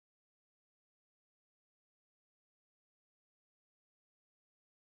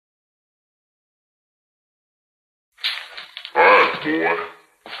boy.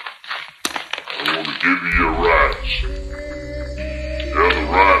 I want to give you your rights. You have the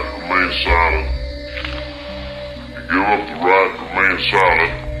right to remain silent. You give up the right to remain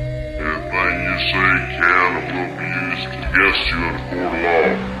silent. Anything you say can and will be used against you in a court of law.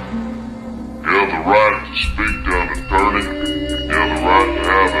 You have the right to speak to an attorney. You have the right to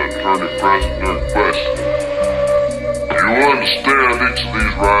have an attorney present during questioning. You understand each of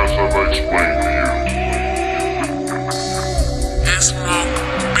these rights I've explained to you.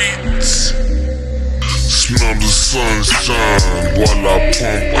 Smell the sunshine while I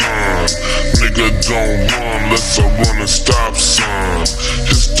pump on. Nigga don't run unless I run a stop sign.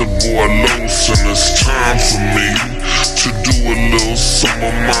 It's the boy Los and it's time for me to do a little some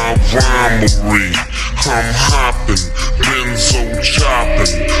of my rhymery. I'm hopping, benzo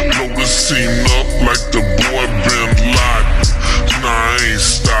chopping, blow the scene up like the boy been locking. Nah, I ain't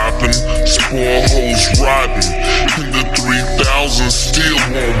stopping, spoil hoes rotten. In the 3000 still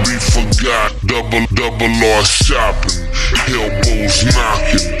won't be forgot. Double R shopping, elbows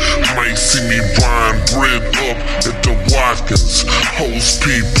knocking. Might see me buying bread up at the Watkins. Hoes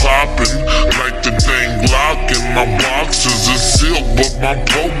pee popping like the dang locking. My boxes is silk, but my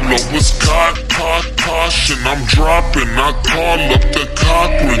polo is caution. I'm dropping, I call up the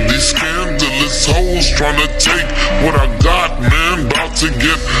Cochran. These scandalous hoes tryna take what I got, man. About to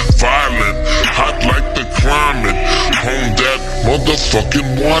get violent, hot like the climate. On that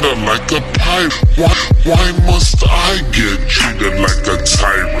motherfucking water like a pipe. Why must I get treated like a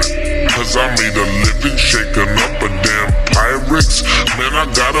tyrant? Cause I made a living shaking up a damn Pyrex. Man, I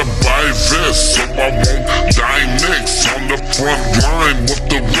gotta buy vests so I won't die next. On the front line with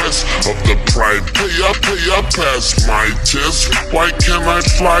the rest of the pride. Hey, I passed my test. Why can't I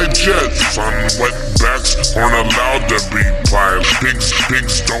fly jets? Son, wetbacks aren't allowed to be pilots.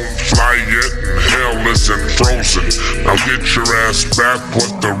 Pigs don't fly yet and hell isn't frozen. Now get your ass back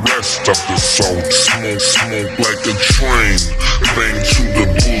with the rest of the soul. Smoke like a train, bang to the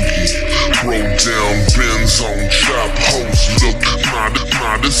boogie. Roll down Benz on chop hoes. Look,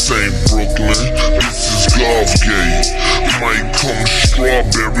 nah, this ain't Brooklyn. This is Golfgate. Might come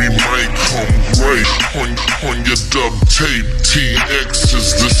strawberry, might come gray. On your dub tape, TX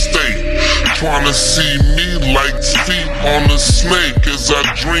is the state. Tryna see me like feet on a snake as I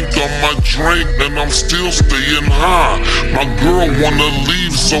drink on my drink and I'm still staying high. My girl wanna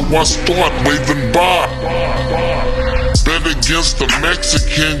leave, so I start waving bye. Bet against the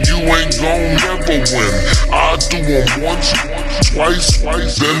Mexican, you ain't gon' never win. I do them once, twice,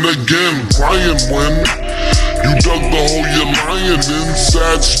 then again, crying when you dug the hole you're lying in.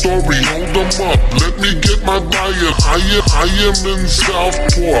 Sad story, hold them up, let me get my buyer. I am in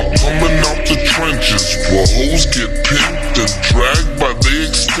Southport, coming out the trenches, where hoes get pimped and dragged by the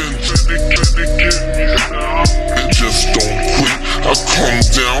extension. It just don't quit. I come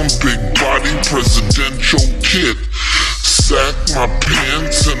down, big body, presidential kid. Sack my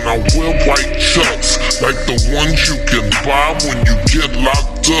pants and I wear white chucks, like the ones you can buy when you get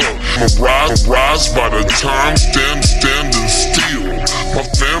locked up. Rise by the time, standing still. My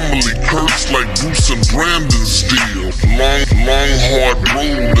family cursed like Bruce and Brandon's deal. Long hard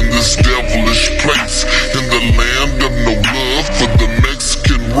road in this devilish place, in the land of no love for the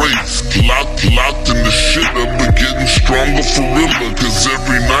Mexican race. Locked in the shit up, but getting stronger for real. Cause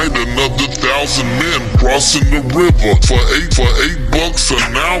every night another 1,000 men crossing the river. For $8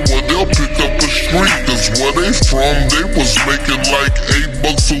 an hour, they'll pick up a street. Cause where they from, they was making like $8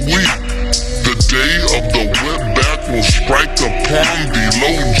 a week. The day of the wetback will strike upon the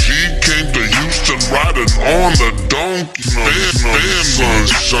low G. Came to Houston riding on a donkey.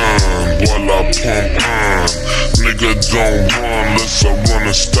 Sunshine while I pump on. Nigga don't run unless I run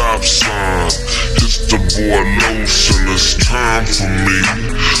a stop sign. It's the boy Los and it's time for me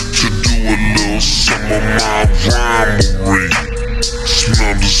to do a little some of my rhymery.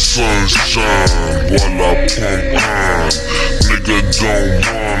 Smell the sunshine while I pump on. Nigga don't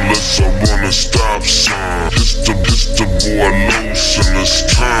run unless I run a stop sign. It's the boy Los and it's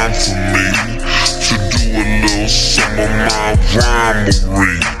time for me to do a little some of my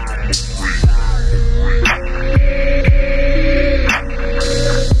rhymery.